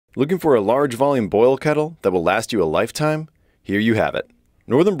Looking for a large volume boil kettle that will last you a lifetime? Here you have it.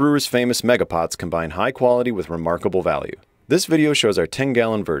 Northern Brewer's famous Megapots combine high quality with remarkable value. This video shows our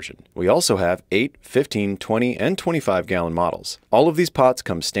 10-gallon version. We also have 8, 15, 20, and 25-gallon models. All of these pots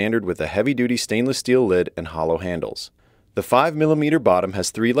come standard with a heavy-duty stainless steel lid and hollow handles. The 5mm bottom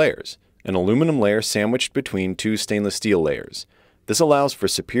has 3 layers, an aluminum layer sandwiched between 2 stainless steel layers. This allows for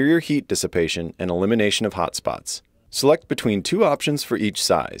superior heat dissipation and elimination of hot spots. Select between 2 options for each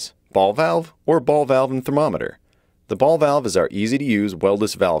size, ball valve or ball valve and thermometer. The ball valve is our easy-to-use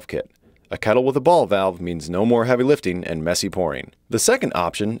weldless valve kit. A kettle with a ball valve means no more heavy lifting and messy pouring. The second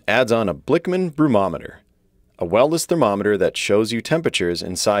option adds on a brewmometer, a weldless thermometer that shows you temperatures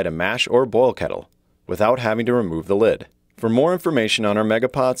inside a mash or boil kettle without having to remove the lid. For more information on our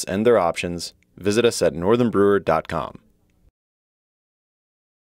Megapots and their options, visit us at northernbrewer.com.